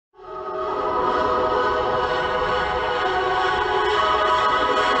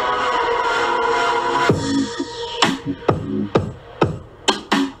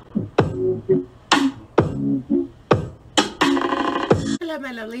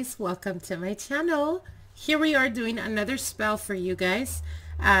my lovelies, welcome to my channel. Here we are doing another spell for you guys.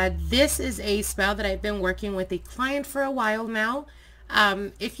 This is a spell that I've been working with a client for a while now.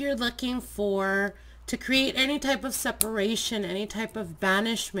 If you're looking to create any type of separation, any type of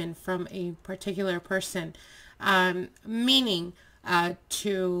banishment from a particular person, meaning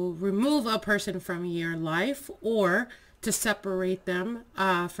to remove a person from your life or to separate them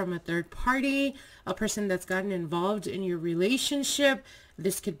from a third party, a person that's gotten involved in your relationship.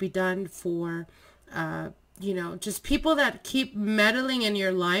 This could be done for, just people that keep meddling in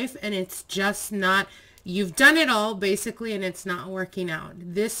your life and it's just not, you've done it all basically and it's not working out.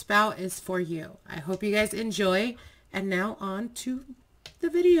 This spell is for you. I hope you guys enjoy. And now on to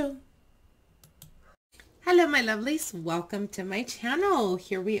the video. Hello, my lovelies. Welcome to my channel.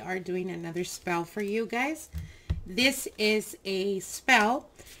 Here we are doing another spell for you guys. This is a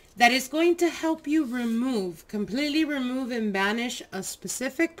spell that is going to help you completely remove and banish a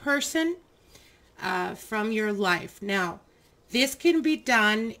specific person from your life. Now, this can be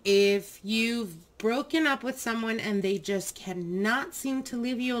done if you've broken up with someone and they just cannot seem to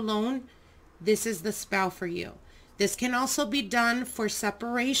leave you alone. This is the spell for you. This can also be done for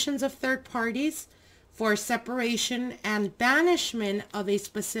separations of third parties, for separation and banishment of a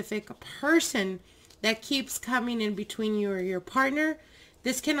specific person that keeps coming in between you or your partner.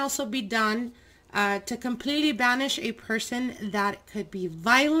 This can also be done to completely banish a person that could be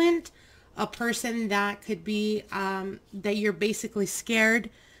violent, a person that could be that you're basically scared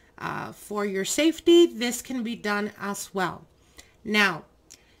for your safety. This can be done as well. Now,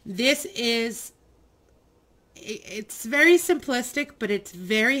 it's very simplistic, but it's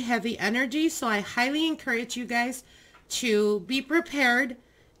very heavy energy. So I highly encourage you guys to be prepared.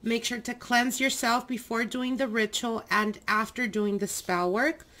 Make sure to cleanse yourself before doing the ritual and after doing the spell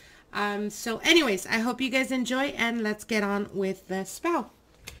work. So anyways, I hope you guys enjoy and let's get on with the spell.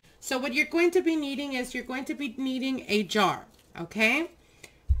 So what you're going to be needing is you're going to be needing a jar, okay?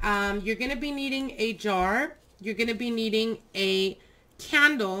 You're going to be needing a jar. You're going to be needing a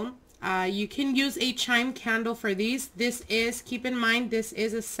candle. You can use a chime candle for these. Keep in mind, this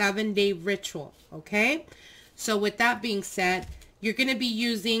is a 7-day ritual, okay? So with that being said, you're going to be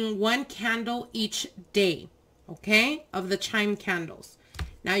using 1 candle each day, okay, of the chime candles.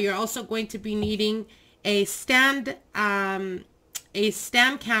 Now you're also going to be needing a stand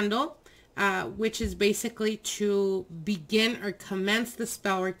candle, which is basically to begin or commence the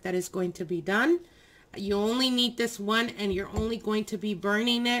spell work that is going to be done. You only need this one and you're only going to be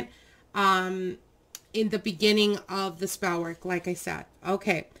burning it in the beginning of the spell work, like I said.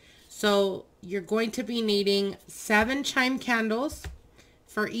 Okay, so you're going to be needing 7 chime candles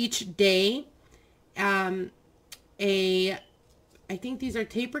for each day. I think these are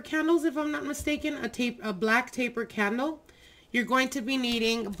taper candles, if I'm not mistaken, a black taper candle. You're going to be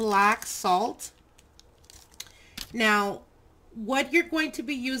needing black salt. Now, what you're going to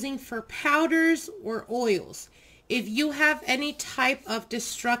be using for powders or oils, if you have any type of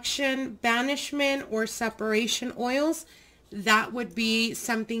destruction, banishment, or separation oils, that would be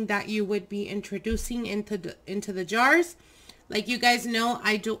something that you would be introducing into the jars. Like you guys know,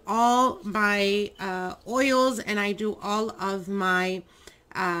 I do all my oils and I do all of my,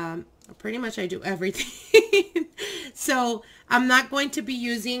 pretty much I do everything. So I'm not going to be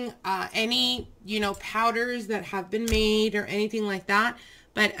using any, powders that have been made or anything like that.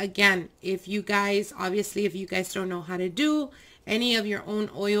 But again, if you guys don't know how to do any of your own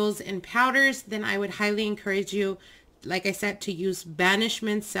oils and powders, then I would highly encourage you, like I said, to use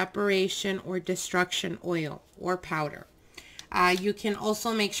banishment, separation, or destruction oil or powder. You can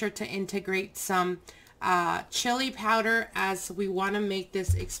also make sure to integrate some chili powder, as we want to make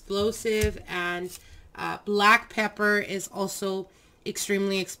this explosive, and black pepper is also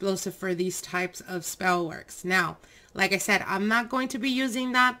extremely explosive for these types of spell works. Now, like I said, I'm not going to be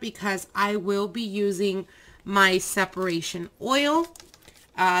using that because I will be using my separation oil.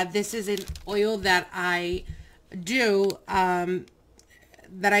 This is an oil that I do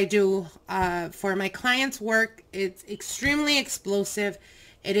for my clients' work. It's extremely explosive.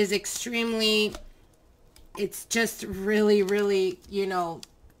 It's just really, really,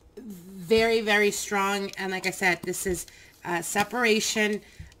 very, very strong. And like I said, this is separation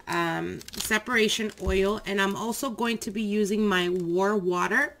oil. And I'm also going to be using my war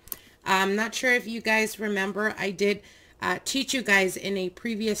water. I'm not sure if you guys remember, I did teach you guys in a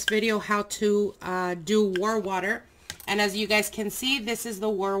previous video how to do war water. And as you guys can see, this is the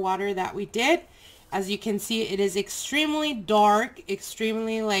war water that we did. As you can see, it is extremely dark,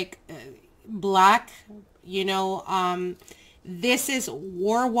 extremely black, this is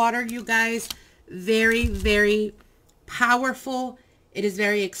war water, you guys. Very, very powerful. It is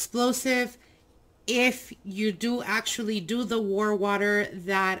very explosive. If you do actually do the war water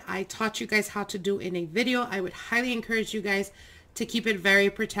that I taught you guys how to do in a video, I would highly encourage you guys to keep it very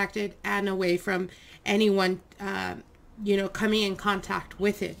protected and away from anyone, you know, coming in contact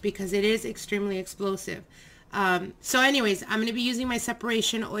with it, because it is extremely explosive. So anyways, I'm going to be using my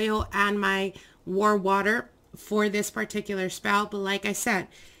separation oil and my war water for this particular spell. But like I said,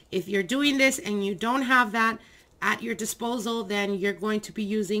 if you're doing this and you don't have that at your disposal, then you're going to be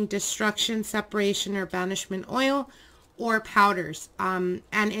using destruction, separation, or banishment oil or powders, and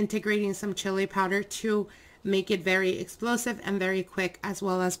integrating some chili powder to make it very explosive and very quick, as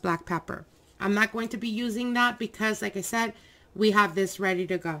well as black pepper. I'm not going to be using that because, like I said, we have this ready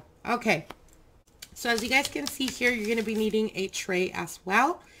to go. Okay, so as you guys can see here, you're going to be needing a tray as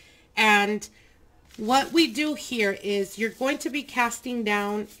well. And what we do here is you're going to be casting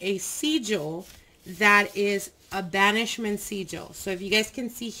down a sigil that is a banishment sigil. So if you guys can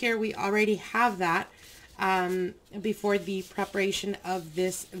see here, we already have that. Before the preparation of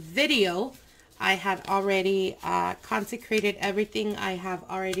this video, I had already consecrated everything. I have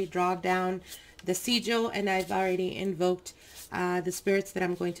already drawn down the sigil, and I've already invoked the spirits that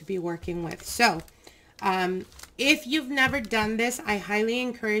I'm going to be working with. So if you've never done this, I highly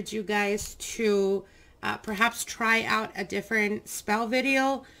encourage you guys to perhaps try out a different spell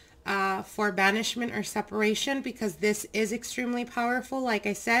video for banishment or separation, because this is extremely powerful. Like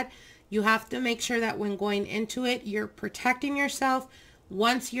I said, you have to make sure that when going into it, you're protecting yourself.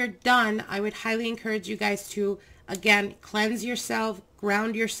 Once you're done, I would highly encourage you guys to, again, cleanse yourself,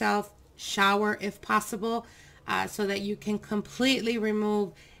 ground yourself, shower if possible, so that you can completely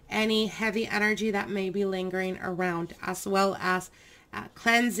remove any heavy energy that may be lingering around, as well as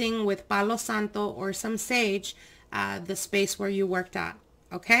cleansing with Palo Santo or some sage the space where you worked at.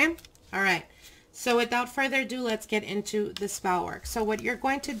 Okay? All right. So without further ado, let's get into the spell work. So what you're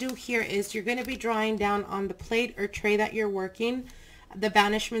going to do here is you're going to be drawing down on the plate or tray that you're working the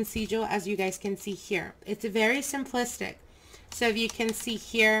banishment sigil, as you guys can see here. It's very simplistic. So if you can see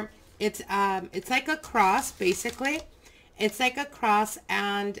here, it's like a cross, basically. It's like a cross,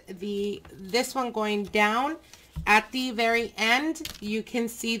 and this one going down at the very end, you can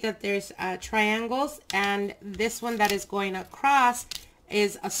see that there's triangles, and this one that is going across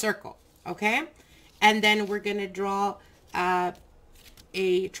is a circle. Okay, and then we're gonna draw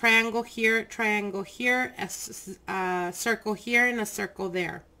a triangle here, a circle here, and a circle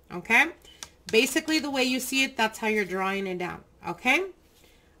there. Okay, basically the way you see it, that's how you're drawing it down. Okay,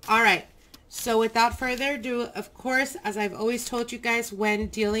 all right. So without further ado, of course, as I've always told you guys, when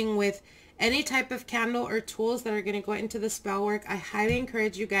dealing with any type of candle or tools that are going to go into the spell work, I highly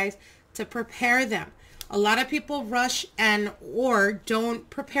encourage you guys to prepare them. A lot of people rush or don't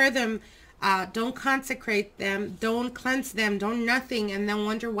prepare them, don't consecrate them, don't cleanse them, don't nothing, and then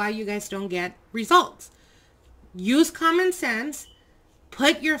wonder why you guys don't get results. Use common sense,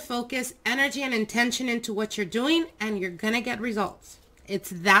 put your focus, energy, and intention into what you're doing, and you're going to get results. It's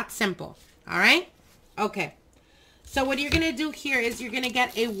that simple. All right? Okay. So what you're going to do here is you're going to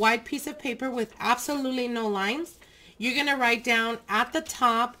get a white piece of paper with absolutely no lines. You're going to write down at the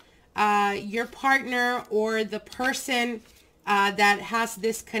top your partner or the person that has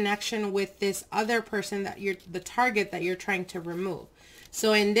this connection with this other person, that the target that you're trying to remove.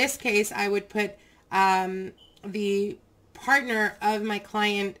 So in this case, I would put the partner of my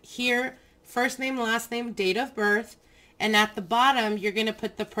client here, first name, last name, date of birth. And at the bottom, you're going to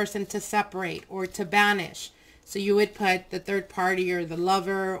put the person to separate or to banish. So you would put the third party or the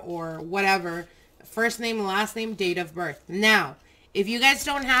lover or whatever, first name, last name, date of birth. Now, if you guys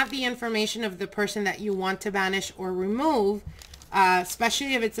don't have the information of the person that you want to banish or remove,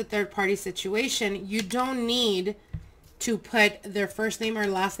 especially if it's a third party situation, you don't need to put their first name or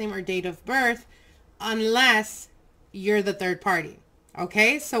last name or date of birth unless you're the third party.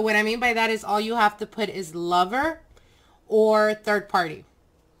 Okay, so what I mean by that is all you have to put is lover or third party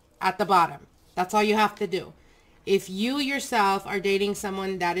at the bottom. That's all you have to do. If you yourself are dating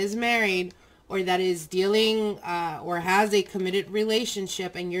someone that is married or that is dealing or has a committed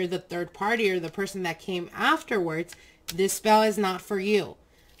relationship, and you're the third party or the person that came afterwards, this spell is not for you.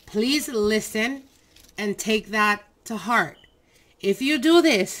 Please listen and take that to heart. If you do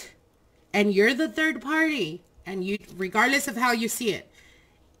this and you're the third party, and you, regardless of how you see it,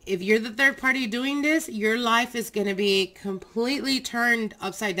 if you're the third party doing this, your life is going to be completely turned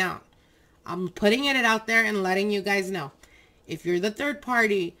upside down. I'm putting it out there and letting you guys know. If you're the third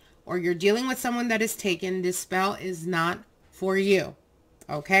party or you're dealing with someone that is taken, this spell is not for you.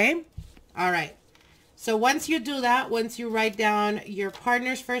 Okay? All right. So once you do that, once you write down your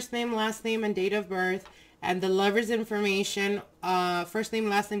partner's first name, last name, and date of birth, And the lover's information, first name,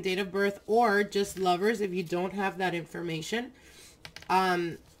 last name, date of birth, or just lovers if you don't have that information.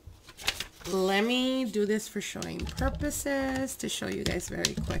 Let me do this for showing purposes to show you guys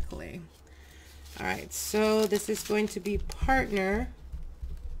very quickly. All right, so this is going to be partner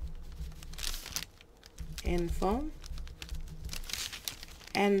info.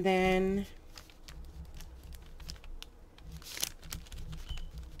 And then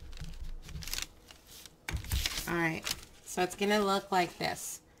all right, so it's gonna look like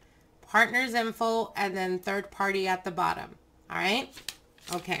this. Partner's info and then third party at the bottom. All right,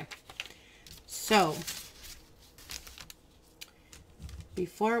 okay. So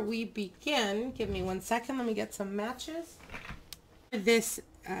before we begin, give me 1 second. Let me get some matches. This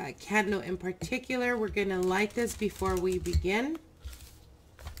candle in particular, we're gonna light this before we begin.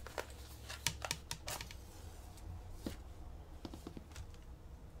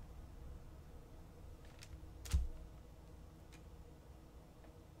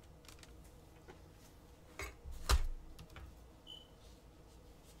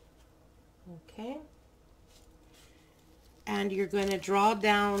 Okay, and you're going to draw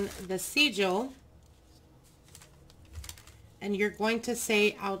down the sigil, and you're going to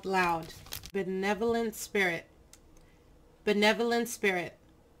say out loud, benevolent spirit,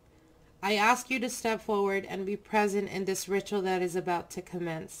 I ask you to step forward and be present in this ritual that is about to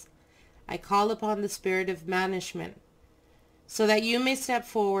commence. I call upon the spirit of banishment so that you may step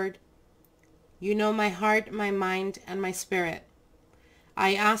forward. You know my heart, my mind, and my spirit.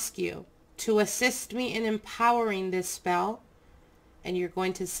 I ask you to assist me in empowering this spell, and you're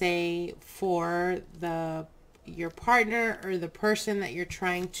going to say for your partner or the person that you're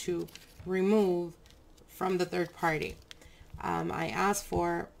trying to remove from the third party. I ask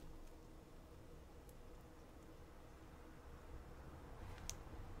for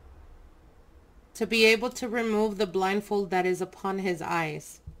to be able to remove the blindfold that is upon his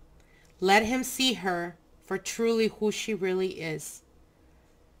eyes. Let him see her for truly who she really is.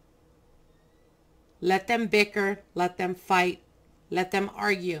 Let them bicker, let them fight, let them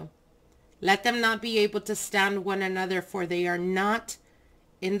argue. Let them not be able to stand one another, for they are not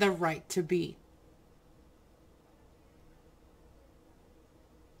in the right to be.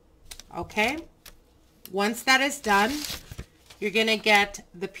 Okay? Once that is done, you're going to get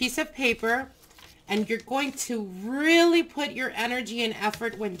the piece of paper, and you're going to really put your energy and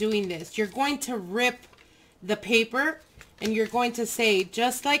effort when doing this. You're going to rip the paper, and you're going to say,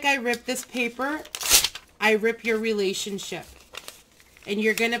 just like I ripped this paper, I rip your relationship. And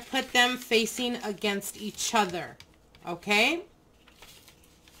you're going to put them facing against each other. Okay?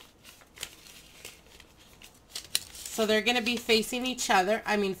 So they're going to be facing each other.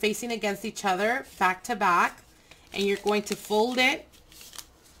 Facing against each other, back to back. And you're going to fold it.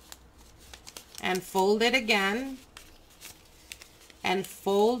 And fold it again. And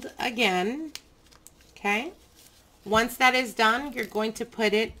fold again. Okay? Once that is done, you're going to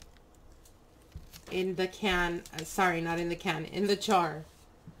put it in the can, in the jar.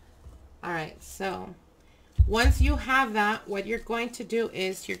 All right, so once you have that, what you're going to do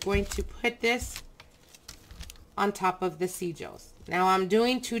is you're going to put this on top of the sigils. Now I'm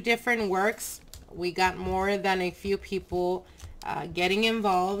doing 2 different works. We got more than a few people getting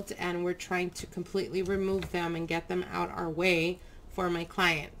involved, and we're trying to completely remove them and get them out our way for my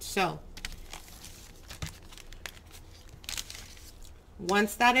client. So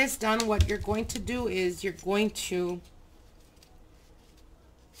once that is done, what you're going to do is you're going to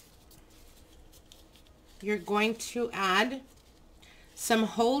add some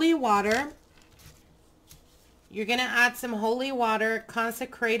holy water. You're going to add some holy water,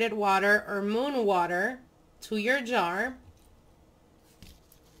 consecrated water, or moon water to your jar.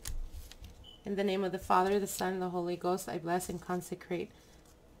 In the name of the Father, the Son, and the Holy Ghost, I bless and consecrate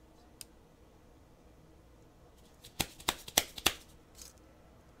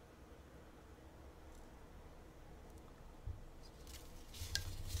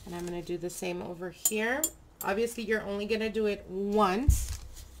and I'm going to do the same over here. Obviously, you're only going to do it once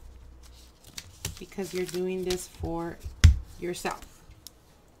because you're doing this for yourself.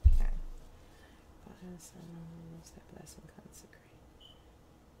 Okay.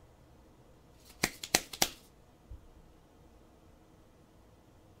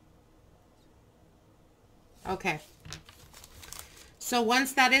 Okay. So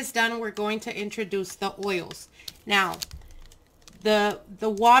once that is done, we're going to introduce the oils. Now, the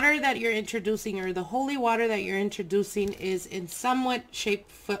water that you're introducing, or the holy water that you're introducing, is in somewhat shape,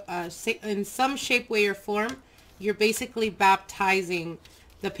 in some shape, way, or form. You're basically baptizing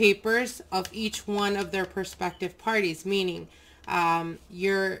the papers of each one of their prospective parties, meaning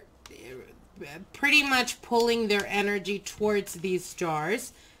pretty much pulling their energy towards these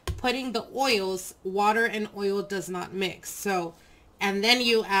jars, putting the oils. Water and oil does not mix. So, and then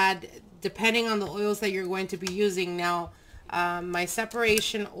you add, depending on the oils that you're going to be using. Now, my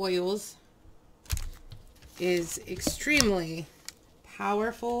separation oils is extremely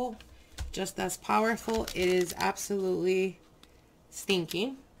powerful, just as powerful. It is absolutely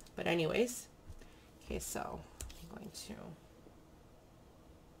stinky. But anyways, okay, so I'm going to,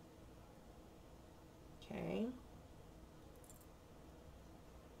 okay,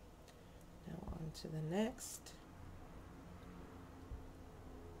 now on to the next.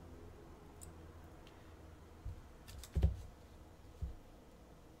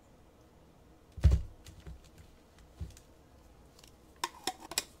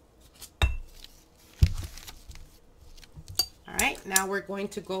 Alright, now we're going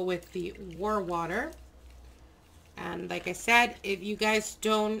to go with the War Water. And like I said, if you guys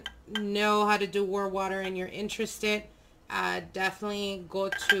don't know how to do War Water and you're interested, definitely go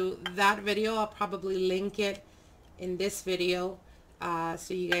to that video. I'll probably link it in this video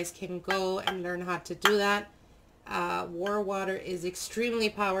so you guys can go and learn how to do that. War Water is extremely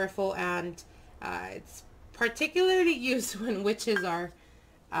powerful, and it's particularly used when witches are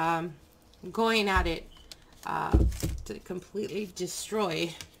going at it to completely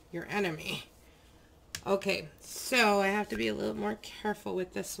destroy your enemy. Okay, so I have to be a little more careful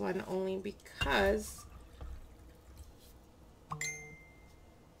with this one, only because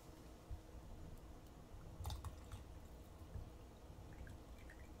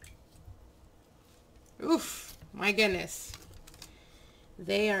oof, my goodness,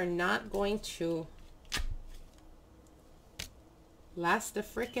 they are not going to last a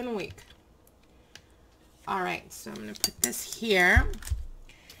freaking week. All right, so I'm going to put this here.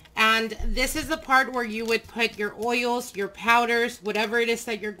 And this is the part where you would put your oils, your powders, whatever it is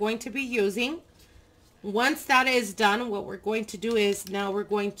that you're going to be using. Once that is done, what we're going to do is now we're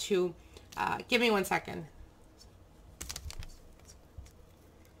going to, give me 1 second.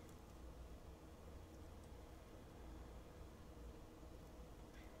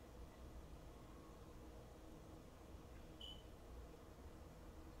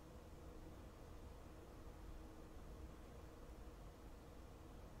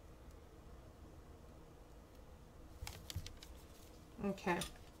 Okay,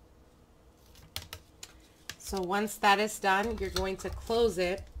 so once that is done, you're going to close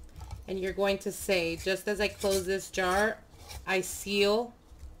it, and you're going to say, just as I close this jar, I seal.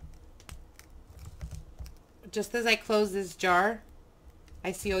 Just as I close this jar,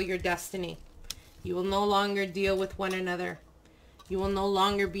 I seal your destiny. You will no longer deal with one another. You will no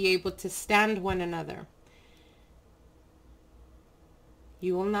longer be able to stand one another.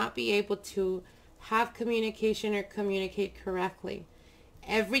 You will not be able to have communication or communicate correctly.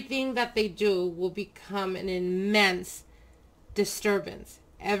 Everything that they do will become an immense disturbance.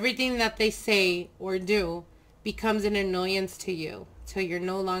 Everything that they say or do becomes an annoyance to you, till you're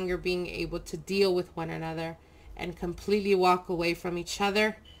no longer being able to deal with one another and completely walk away from each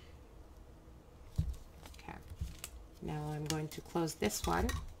other. Okay, now I'm going to close this one.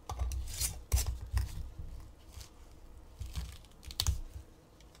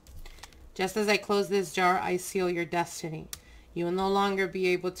 Just as I close this jar, I seal your destiny. You will no longer be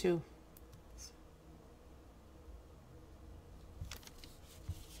able to.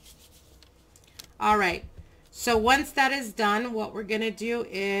 All right. So once that is done, what we're going to do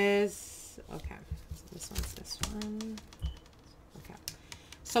is, okay, so this one's this one. Okay.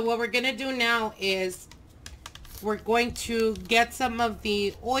 So what we're going to do now is we're going to get some of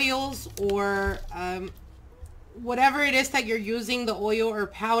the oils or whatever it is that you're using, the oil or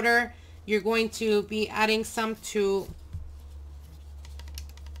powder. You're going to be adding some to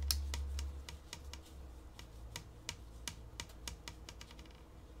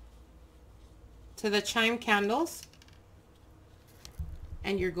the chime candles,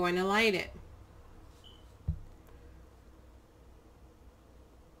 and you're going to light it.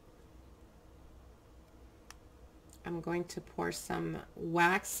 I'm going to pour some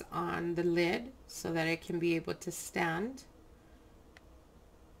wax on the lid so that it can be able to stand.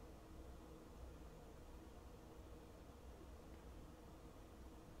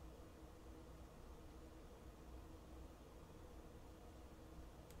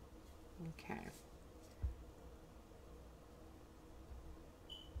 Okay.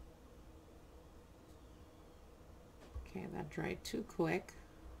 Okay, that dried too quick.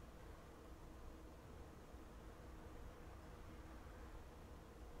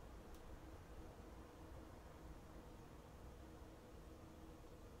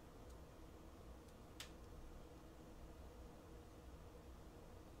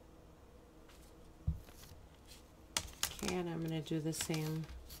 Okay, and I'm going to do the same.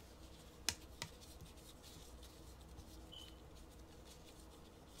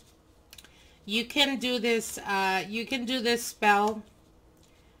 You can do this spell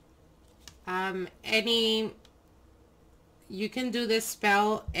any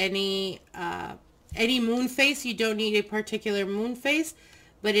moon phase. You don't need a particular moon phase,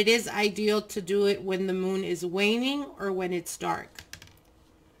 but it is ideal to do it when the moon is waning or when it's dark.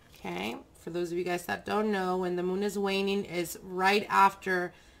 Okay, for those of you guys that don't know, when the moon is waning is right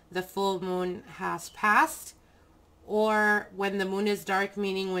after the full moon has passed, or when the moon is dark,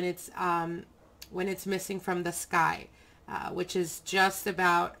 meaning when it's missing from the sky, which is just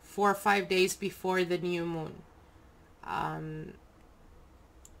about 4 or 5 days before the new moon.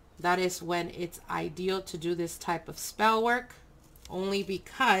 That is when it's ideal to do this type of spell work, only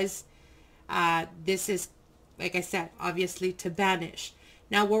because this is, like I said, obviously to banish.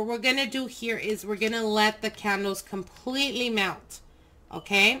 Now what we're going to do here is we're going to let the candles completely melt.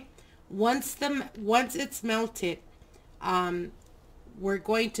 Okay? Once it's melted, we're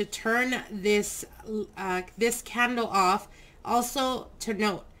going to turn this candle off. Also to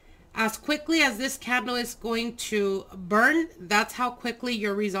note, as quickly as this candle is going to burn, that's how quickly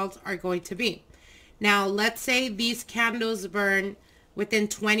your results are going to be. Now, let's say these candles burn within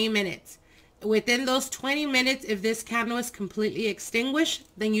 20 minutes. Within those 20 minutes, if this candle is completely extinguished,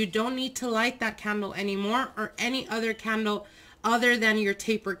 then you don't need to light that candle anymore, or any other candle other than your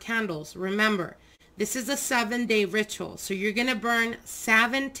taper candles. Remember, this is a 7-day ritual. So you're going to burn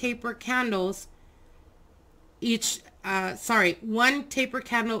 7 taper candles each, 1 taper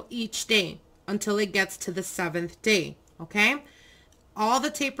candle each day until it gets to the 7th day. Okay? All the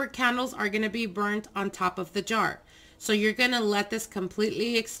taper candles are going to be burnt on top of the jar. So you're going to let this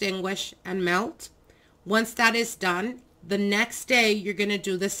completely extinguish and melt. Once that is done, the next day you're going to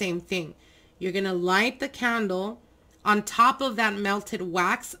do the same thing. You're going to light the candle on top of that melted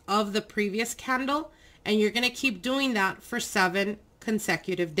wax of the previous candle, and you're going to keep doing that for 7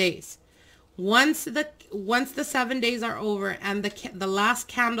 consecutive days. Once the 7 days are over and the last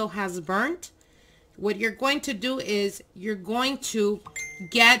candle has burnt, what you're going to do is you're going to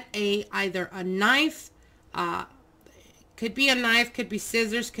get either a knife, could be a knife, could be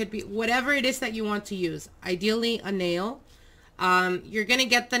scissors, could be whatever it is that you want to use. Ideally a nail. You're going to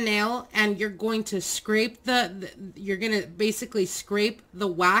get the nail and you're going to scrape you're going to basically scrape the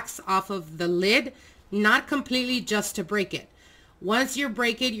wax off of the lid, not completely, just to break it. Once you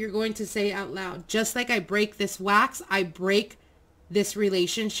break it, you're going to say out loud, just like I break this wax, I break this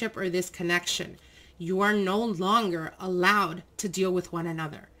relationship or this connection. You are no longer allowed to deal with one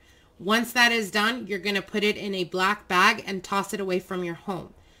another. Once that is done, you're going to put it in a black bag and toss it away from your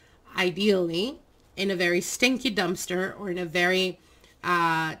home. Ideally, in a very stinky dumpster or in a very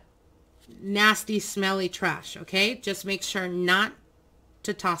nasty, smelly trash, okay? Just make sure not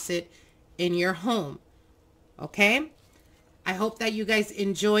to toss it in your home, okay? I hope that you guys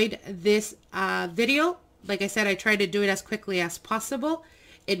enjoyed this video. Like I said, I tried to do it as quickly as possible.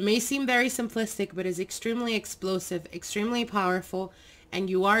 It may seem very simplistic, but it's extremely explosive, extremely powerful, and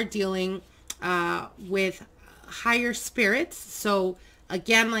you are dealing with higher spirits. So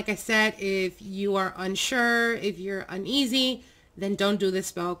again, like I said, if you are unsure, if you're uneasy, then don't do this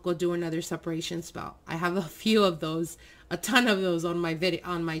spell. Go do another separation spell. I have a few of those, a ton of those on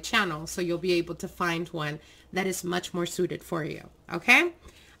my channel, so you'll be able to find one that is much more suited for you. Okay?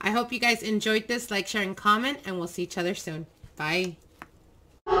 I hope you guys enjoyed this. Like, share, and comment, and we'll see each other soon. Bye.